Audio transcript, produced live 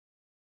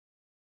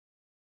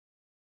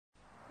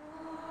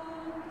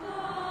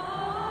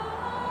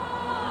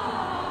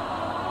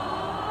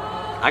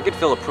I could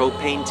fill a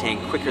propane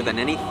tank quicker than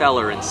any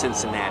feller in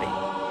Cincinnati.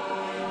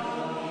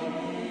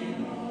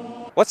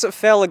 What's a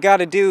fella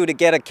gotta do to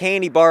get a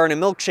candy bar and a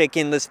milkshake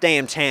in this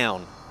damn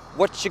town?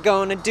 What you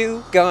gonna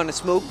do? Gonna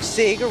smoke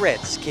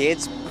cigarettes,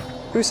 kids.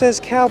 Who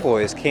says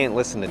cowboys can't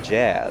listen to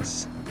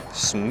jazz?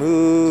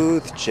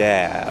 Smooth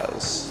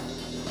jazz.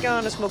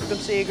 Gonna smoke them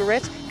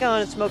cigarettes,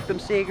 gonna smoke them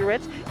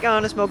cigarettes,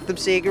 gonna smoke them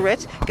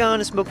cigarettes,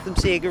 gonna smoke them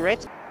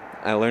cigarettes.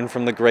 I learned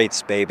from the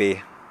greats,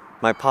 baby.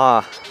 My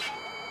pa,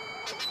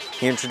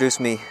 he introduced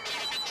me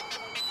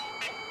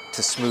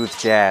to smooth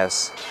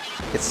jazz.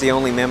 It's the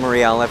only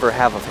memory I'll ever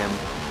have of him.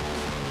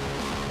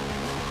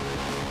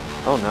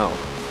 Oh no.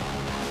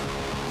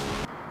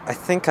 I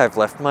think I've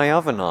left my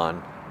oven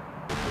on.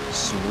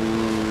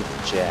 Smooth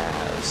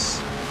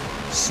jazz.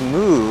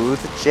 Smooth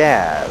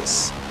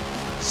jazz.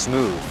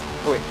 Smooth.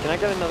 Oh, wait, can I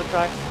get another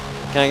try?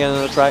 Can I get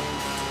another try?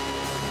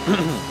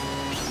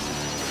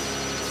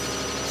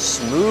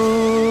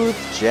 Smooth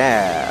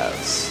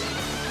jazz.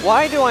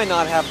 Why do I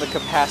not have the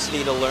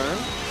capacity to learn?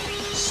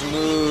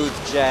 Smooth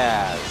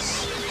jazz.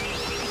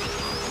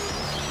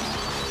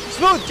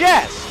 Smooth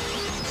jazz!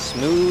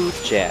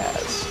 Smooth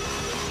jazz.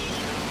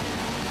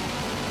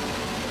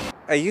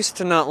 I used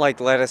to not like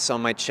lettuce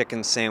on my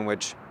chicken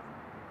sandwich,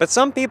 but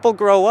some people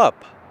grow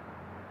up.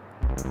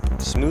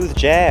 Smooth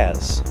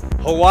jazz.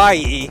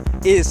 Hawaii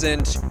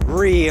isn't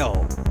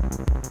real.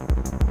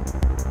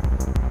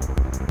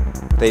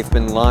 They've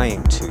been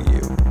lying to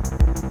you.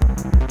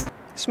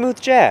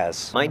 Smooth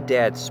jazz. My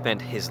dad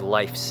spent his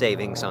life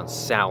savings on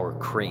sour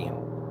cream.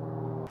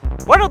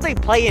 Why don't they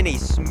play any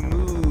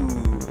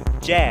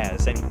smooth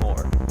jazz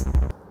anymore?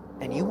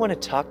 And you want to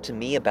talk to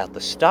me about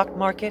the stock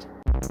market?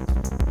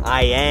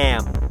 I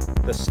am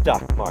the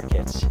stock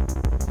market.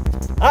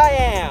 I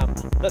am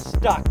the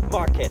stock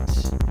market.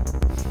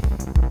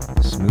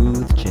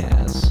 Smooth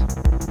jazz.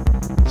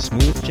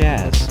 Smooth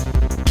jazz.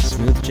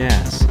 Smooth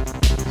jazz.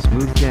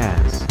 Smooth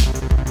jazz.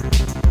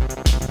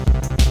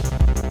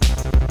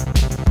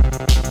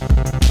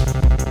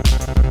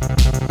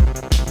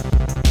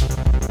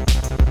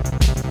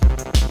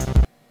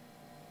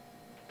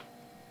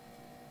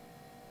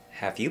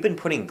 Have you been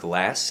putting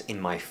glass in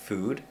my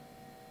food?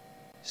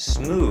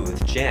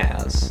 Smooth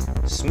jazz.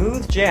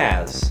 Smooth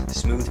jazz.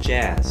 Smooth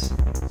jazz.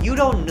 You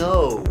don't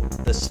know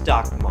the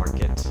stock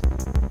market.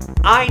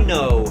 I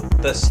know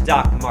the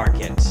stock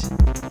market.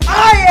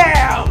 I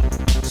am!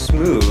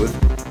 Smooth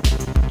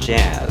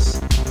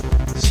jazz.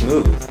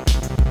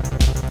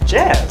 Smooth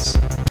jazz.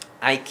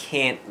 I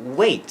can't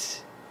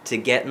wait to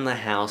get in the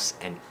house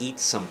and eat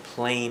some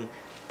plain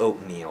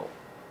oatmeal.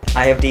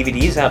 I have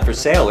DVDs out for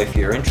sale if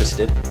you're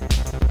interested.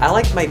 I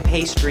like my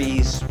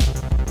pastries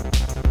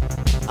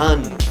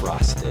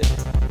unfrosted.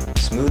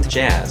 Smooth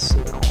jazz.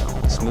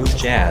 Smooth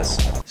jazz.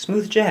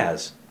 Smooth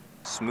jazz.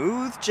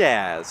 Smooth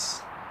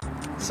jazz.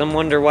 Some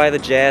wonder why the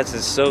jazz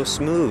is so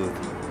smooth.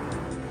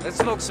 Let's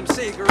smoke some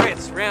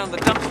cigarettes around the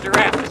dumpster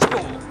after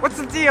school. What's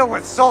the deal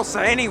with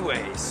salsa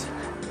anyways?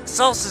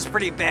 Salsa's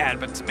pretty bad,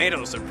 but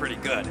tomatoes are pretty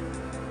good.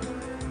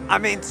 I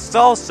mean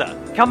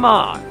salsa, come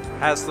on.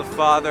 Has the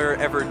father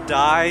ever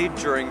died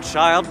during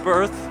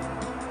childbirth?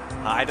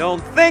 I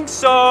don't think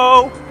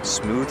so.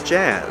 Smooth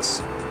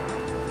jazz.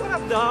 What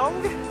up, dog?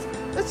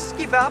 Let's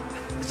keep up,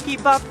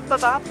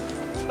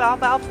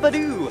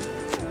 ba-doo.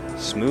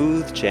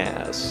 Smooth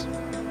jazz.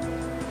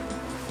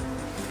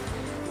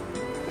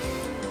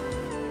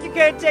 You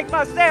can't take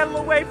my saddle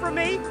away from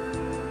me,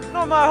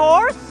 nor my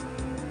horse.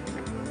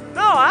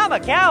 No, I'm a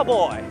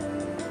cowboy.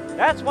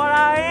 That's what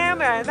I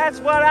am, and that's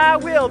what I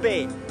will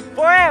be,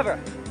 forever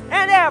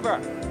and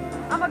ever.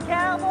 I'm a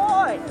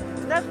cowboy.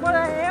 That's what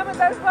I am, and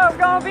that's what I'm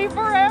gonna be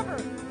forever.